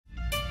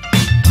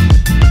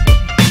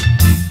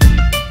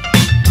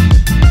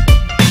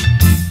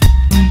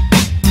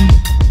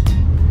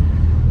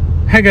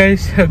Hi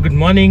guys, good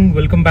morning.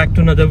 Welcome back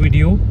to another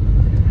video.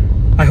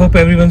 I hope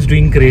everyone's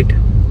doing great.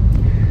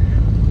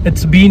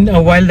 It's been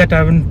a while that I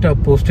haven't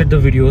posted the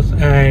videos,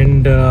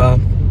 and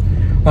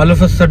all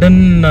of a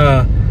sudden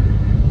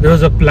there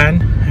was a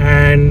plan,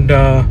 and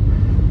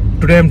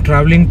today I'm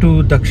traveling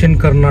to Dakshin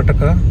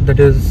Karnataka,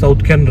 that is South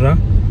Canara,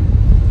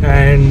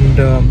 and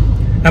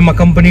I'm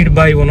accompanied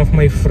by one of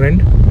my friend,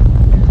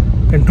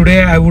 and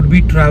today I would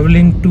be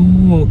traveling to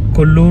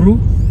Kollur,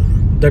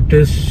 that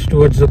is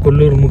towards the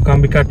Kollur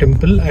Mookambika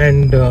temple,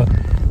 and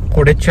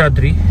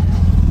Kodechadri.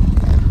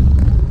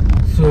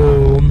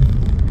 So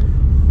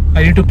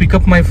I need to pick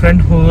up my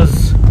friend who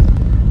is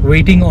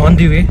waiting on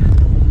the way.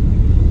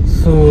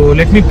 So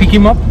let me pick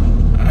him up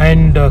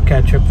and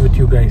catch up with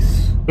you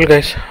guys. Well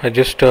guys, I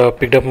just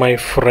picked up my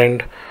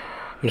friend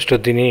Mr.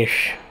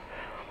 Dinesh,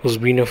 who's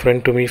been a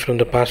friend to me from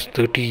the past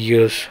 30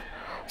 years,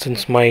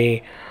 since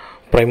my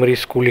primary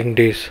schooling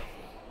days.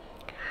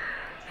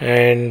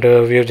 And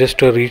we have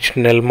just reached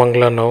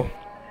Nelmangla now,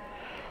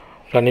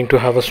 planning to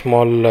have a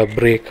small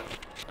break.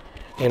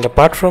 And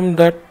apart from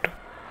that,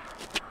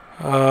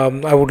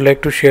 I would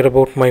like to share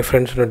about my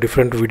friends in a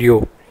different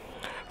video,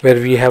 where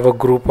we have a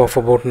group of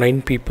about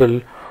 9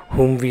 people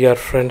whom we are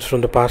friends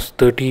from the past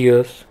 30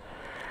 years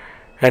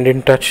and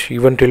in touch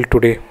even till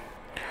today.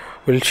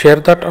 We'll share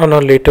that on a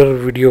later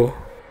video.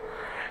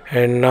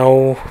 And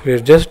now we are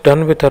just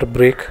done with our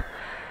break,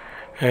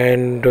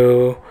 and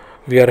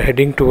we are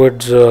heading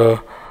towards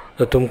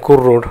the Tumkur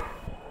road.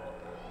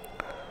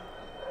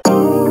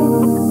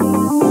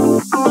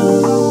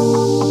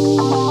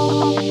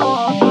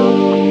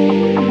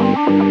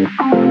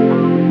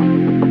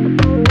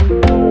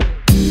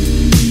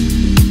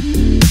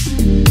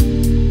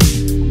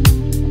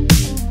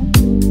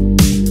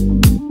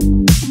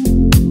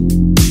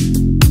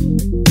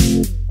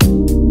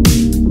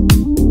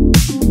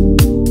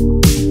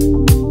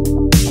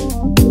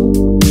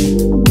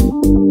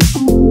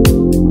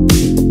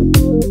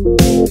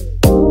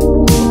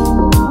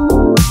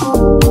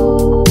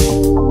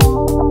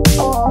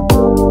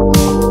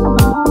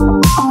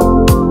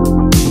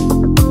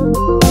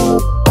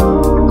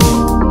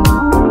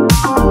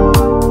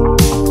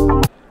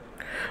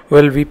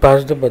 Well, we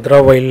passed the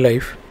Bhadra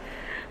wildlife,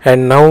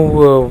 and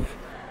now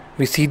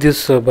we see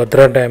this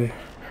Bhadra dam,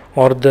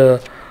 or the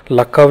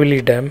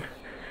Lakkavili dam,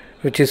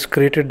 which is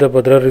created the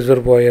Bhadra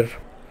reservoir,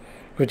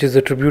 which is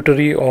a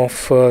tributary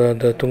of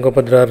the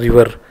Tungabhadra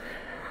river.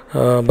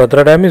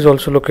 Bhadra dam is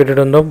also located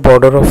on the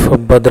border of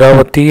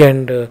Bhadravati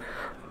and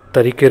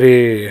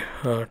Tarikere.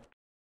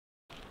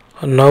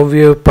 Now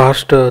we have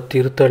passed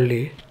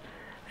Tirthalli,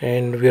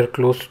 and we are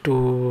close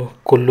to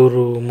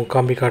Kollur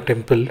Mookambika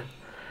temple.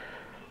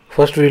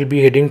 First we will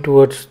be heading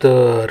towards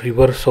the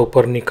river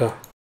Saupernika.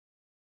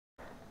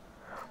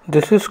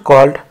 This is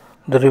called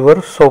the river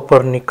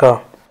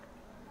Saupernika.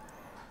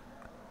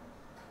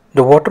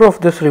 The water of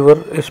this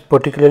river is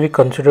particularly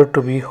considered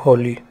to be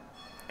holy.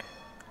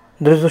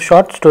 There is a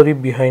short story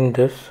behind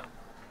this.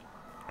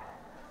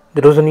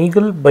 There was an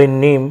eagle by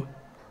name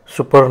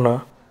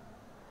Suparna,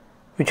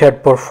 which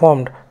had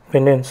performed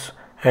penance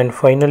and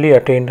finally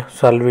attained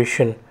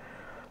salvation.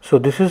 So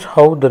this is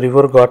how the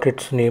river got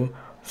its name,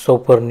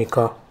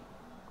 Saupernika.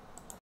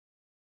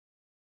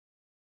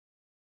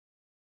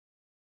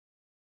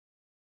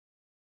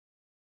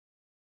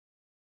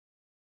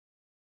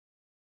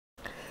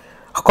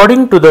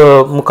 According to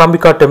the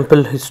Mookambika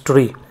temple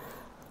history,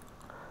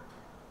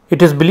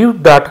 it is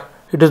believed that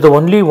it is the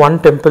only one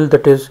temple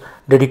that is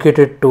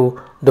dedicated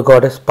to the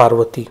goddess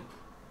Parvati.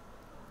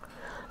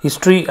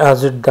 History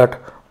has it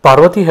that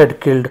Parvati had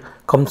killed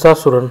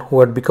Kamsasuran, who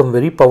had become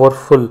very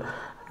powerful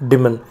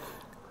demon.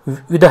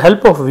 With the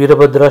help of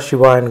Veerabhadra,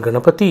 Shiva and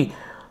Ganapati,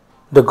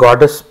 the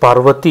goddess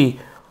Parvati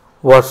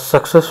was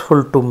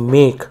successful to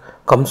make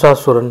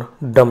Kamsasuran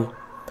dumb.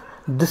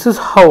 This is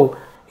how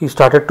he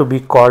started to be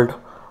called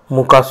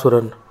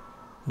Mookasuran.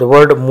 The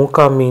word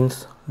Mooka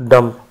means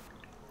dumb.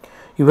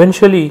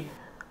 Eventually,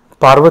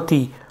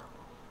 Parvati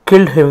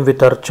killed him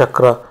with her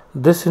chakra.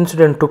 This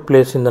incident took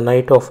place in the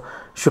night of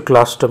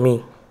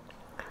Shuklashtami.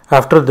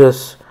 After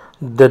this,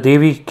 the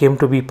Devi came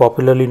to be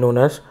popularly known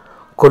as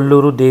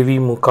Kolluru Devi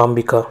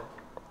Mookambika.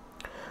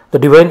 The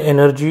divine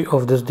energy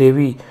of this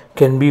Devi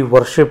can be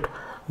worshipped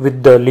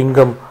with the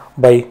lingam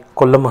by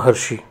Kolla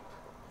Maharshi.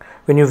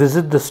 When you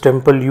visit this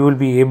temple, you will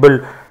be able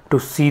to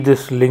see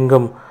this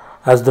lingam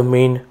as the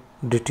main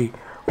deity.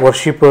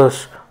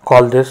 Worshippers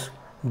call this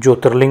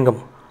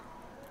Jyotirlingam.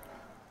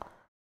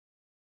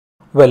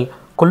 Well,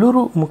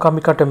 Kollur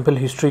Mookambika temple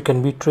history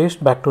can be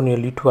traced back to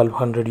nearly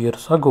 1200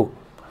 years ago.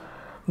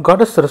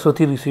 Goddess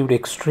Saraswati received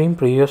extreme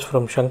prayers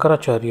from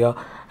Shankaracharya,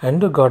 and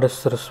the goddess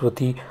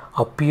Saraswati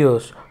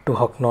appears to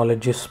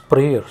acknowledge his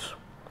prayers.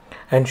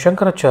 And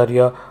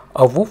Shankaracharya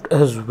avowed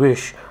his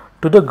wish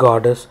to the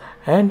goddess,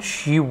 and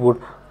she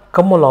would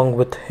come along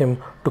with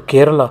him to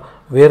Kerala,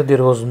 where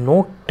there was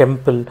no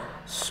temple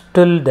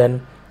still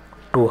then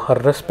to her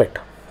respect.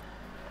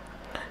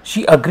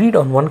 She agreed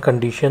on one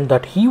condition,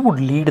 that he would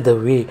lead the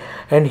way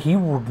and he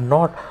would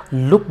not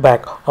look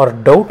back or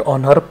doubt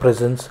on her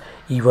presence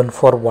even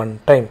for one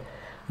time.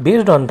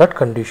 Based on that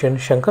condition,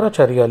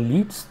 Shankaracharya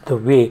leads the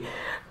way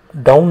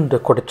down the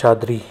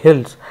Kodachadri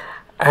hills,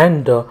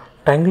 and the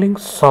tangling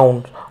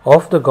sound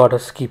of the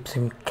goddess keeps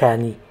him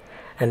canny.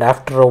 And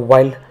after a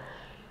while,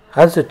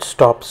 as it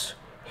stops,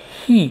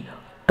 he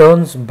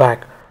turns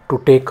back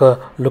to take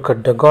a look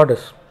at the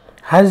goddess.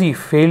 As he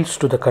fails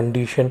to the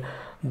condition,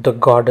 the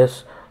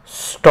goddess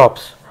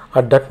stops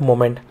at that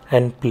moment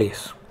and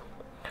place.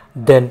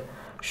 Then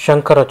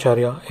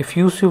Shankaracharya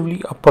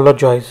effusively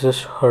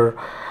apologizes her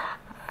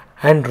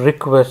and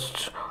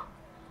requests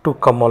to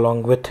come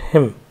along with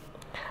him.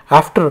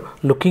 After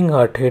looking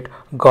at it,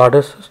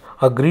 goddesses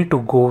agree to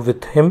go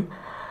with him,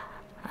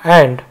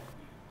 and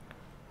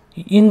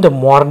in the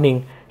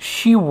morning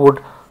she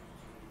would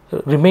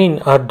remain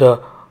at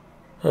the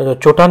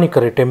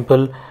Chotanikare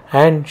temple,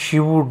 and she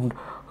would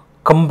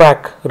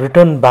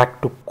return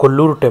back to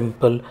Kollur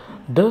temple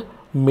the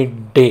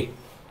midday.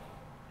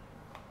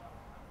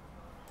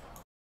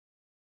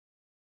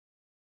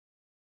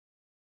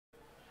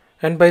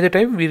 And by the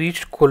time we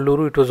reached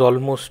Kollur, it was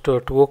almost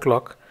 2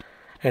 o'clock,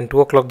 and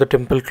 2 o'clock the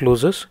temple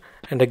closes,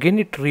 and again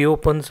it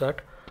reopens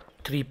at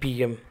 3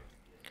 p.m.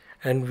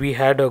 And we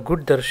had a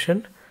good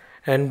darshan,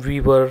 and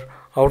we were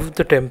out of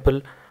the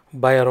temple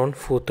by around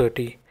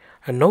 4:30.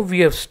 And now we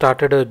have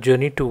started a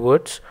journey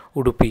towards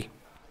Udupi.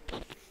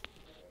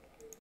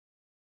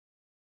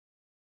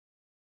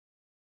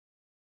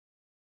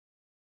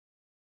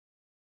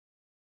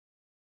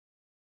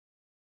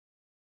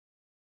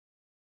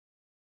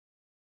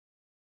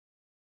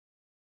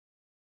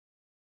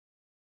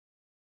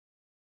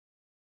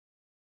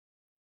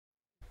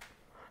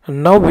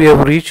 And now we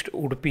have reached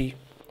Udupi,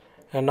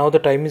 and now the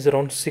time is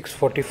around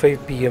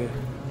 6:45 p.m.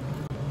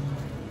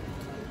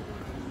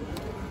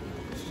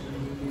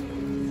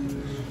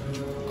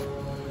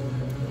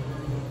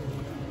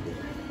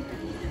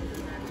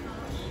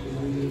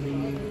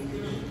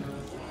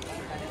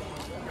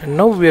 And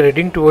now we are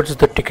heading towards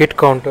the ticket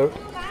counter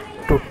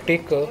to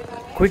take a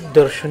quick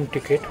darshan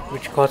ticket,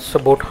 which costs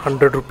about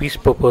 100 rupees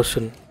per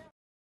person.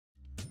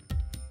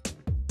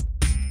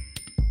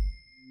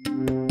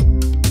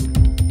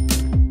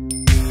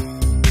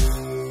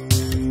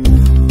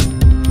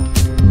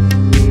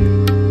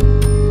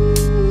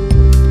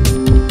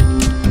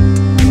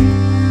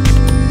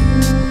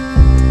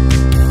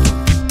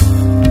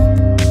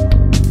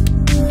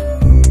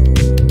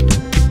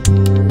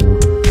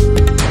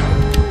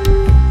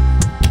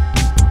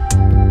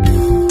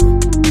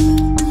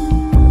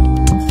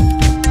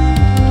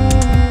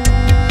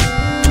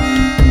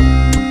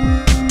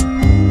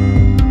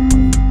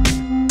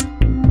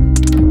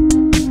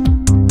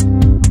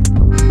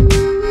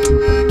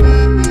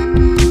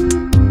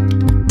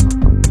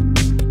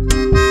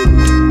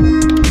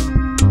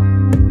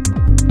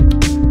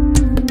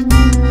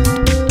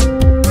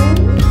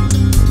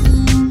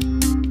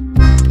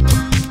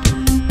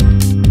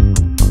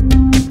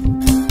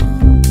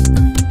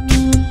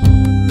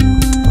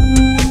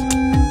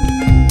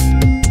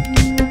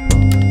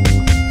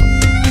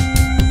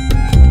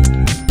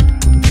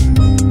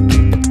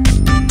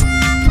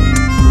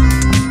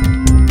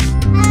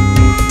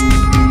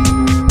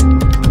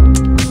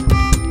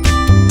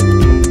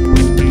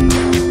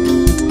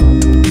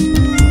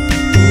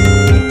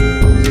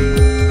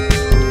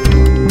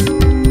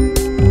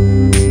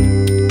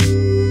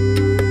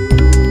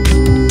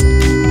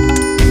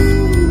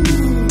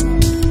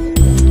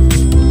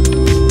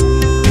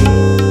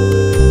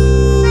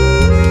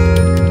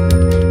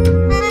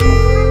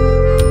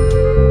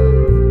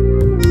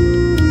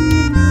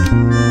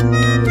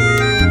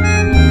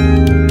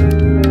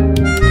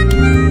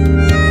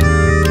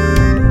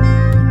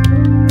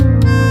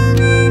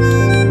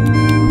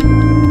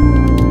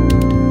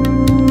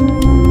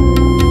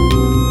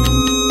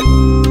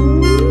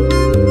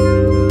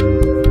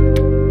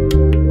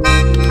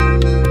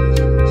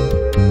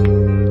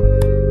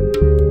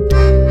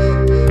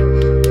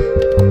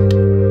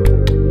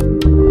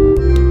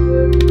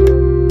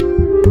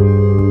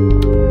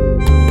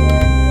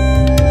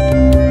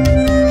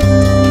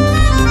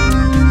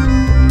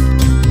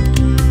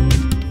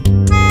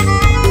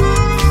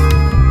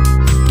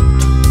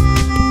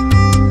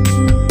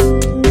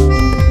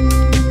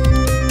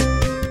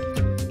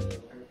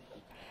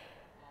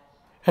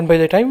 And by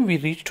the time we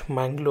reached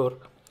Mangalore,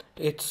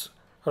 it's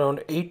around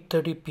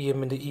 8:30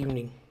 p.m. in the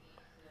evening,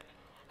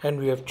 and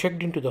we have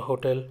checked into the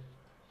hotel.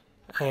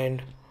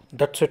 And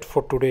that's it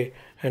for today,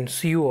 and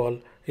see you all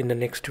in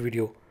the next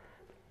video.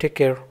 Take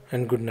care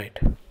and good night.